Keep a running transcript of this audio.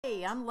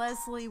Hey, I'm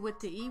Lesley with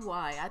the EY.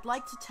 I'd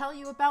like to tell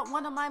you about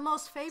one of my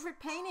most favorite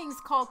paintings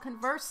called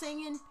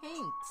Conversing in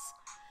Pinks.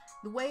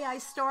 The way I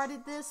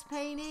started this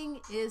painting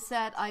is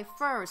that I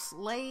first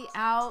lay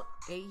out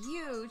a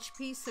huge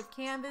piece of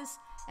canvas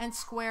and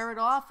square it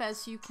off,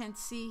 as you can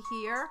see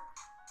here.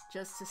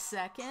 Just a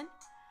second.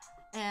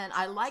 And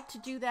I like to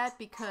do that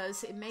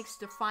because it makes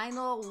the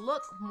final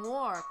look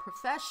more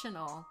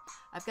professional.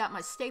 I've got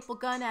my staple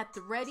gun at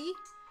the ready.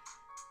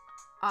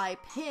 I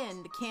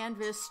pin the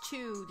canvas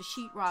to the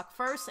sheetrock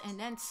first and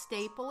then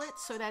staple it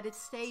so that it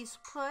stays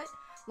put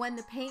when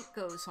the paint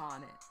goes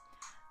on it.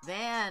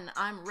 Then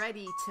I'm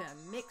ready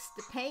to mix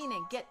the paint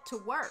and get to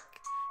work.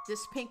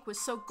 This pink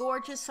was so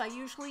gorgeous. I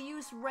usually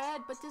use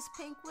red, but this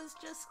pink was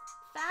just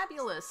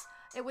fabulous.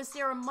 It was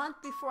there a month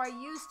before I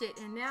used it,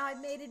 and now I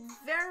made it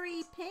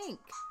very pink.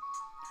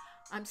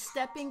 I'm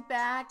stepping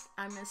back,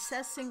 I'm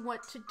assessing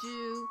what to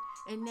do,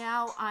 and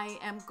now I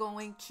am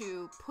going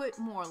to put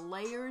more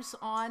layers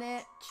on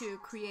it to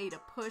create a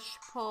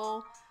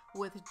push-pull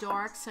with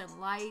darks and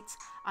lights.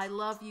 I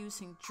love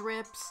using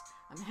drips.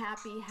 I'm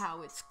happy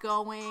how it's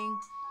going.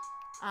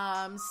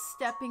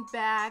 Stepping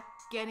back,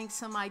 getting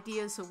some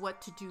ideas of what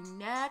to do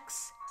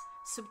next,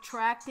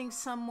 subtracting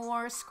some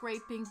more,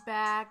 scraping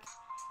back,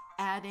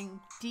 adding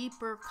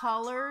deeper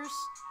colors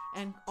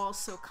and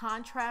also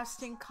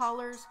contrasting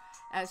colors.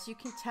 As you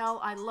can tell,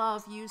 I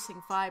love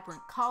using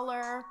vibrant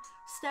color,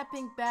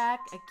 stepping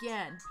back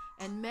again,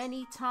 and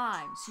many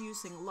times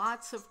using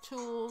lots of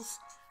tools.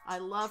 I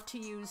love to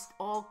use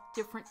all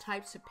different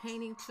types of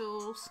painting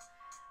tools.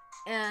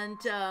 And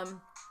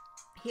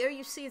here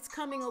you see it's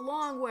coming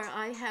along where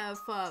I have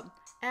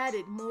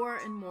added more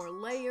and more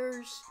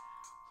layers.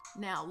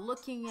 Now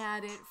looking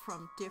at it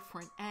from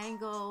different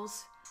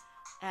angles,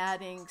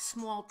 adding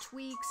small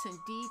tweaks and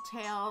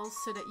details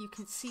so that you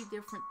can see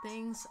different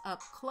things up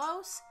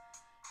close.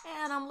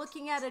 And I'm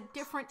looking at it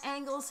different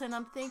angles and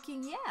I'm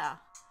thinking, yeah,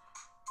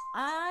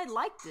 I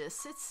like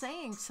this. It's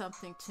saying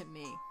something to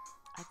me.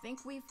 I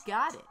think we've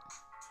got it.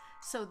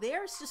 So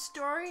there's the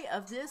story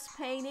of this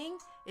painting.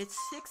 It's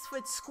 6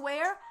 foot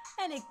square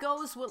and it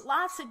goes with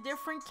lots of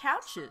different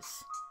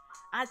couches.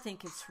 I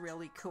think it's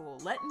really cool.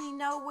 Let me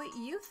know what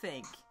you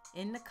think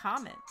in the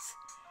comments.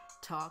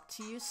 Talk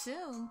to you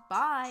soon.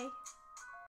 Bye.